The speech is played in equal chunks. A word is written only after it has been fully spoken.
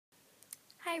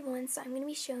Hi everyone, so I'm going to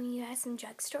be showing you guys some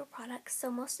drugstore products.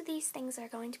 So most of these things are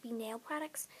going to be nail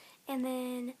products, and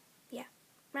then, yeah,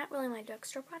 not really my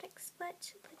drugstore products,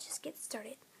 but let's just get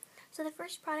started. So the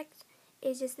first product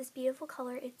is just this beautiful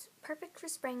color. It's perfect for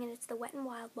spring, and it's the Wet n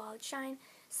Wild Wild Shine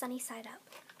Sunny Side Up.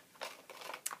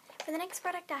 For the next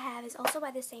product I have is also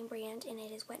by the same brand, and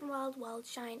it is Wet n Wild Wild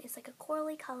Shine. It's like a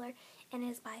corally color, and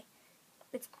it's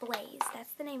Blaze.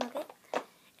 That's the name of it.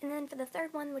 And then for the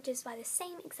third one, which is by the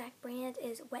same exact brand,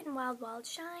 is Wet n Wild Wild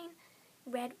Shine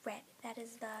Red Red. That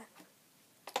is the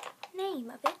name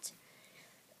of it.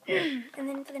 And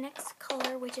then for the next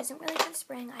color, which isn't really for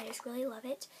spring, I just really love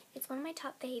it. It's one of my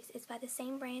top faves. It's by the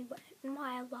same brand, Wet n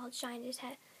Wild Wild Shine. It just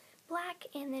has black,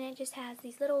 and then it just has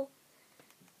these little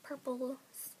purple,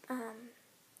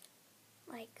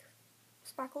 like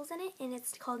sparkles in it, and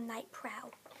it's called Night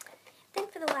Prowl. Then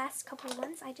for the last couple of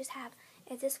ones, I just have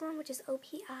this one, which is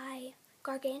OPI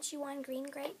Gargantuan Green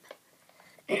Grape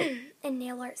and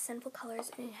Nail Art Sinful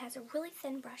Colors, and it has a really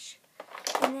thin brush.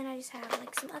 And then I just have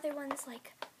like some other ones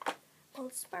like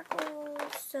Gold Sparkles.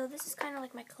 So this is kind of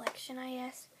like my collection, I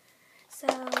guess. So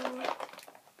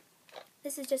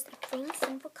this is just a green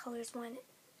Sinful Colors one,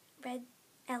 red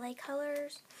LA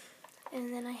Colors,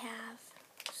 and then I have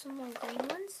some more green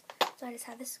ones. So I just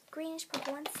have this greenish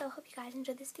purple one, so I hope you guys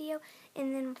enjoyed this video.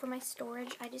 And then for my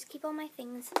storage, I just keep all my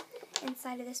things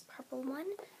inside of this purple one.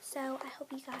 So I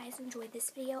hope you guys enjoyed this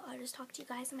video. I'll just talk to you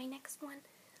guys in my next one.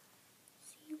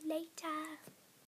 See you later.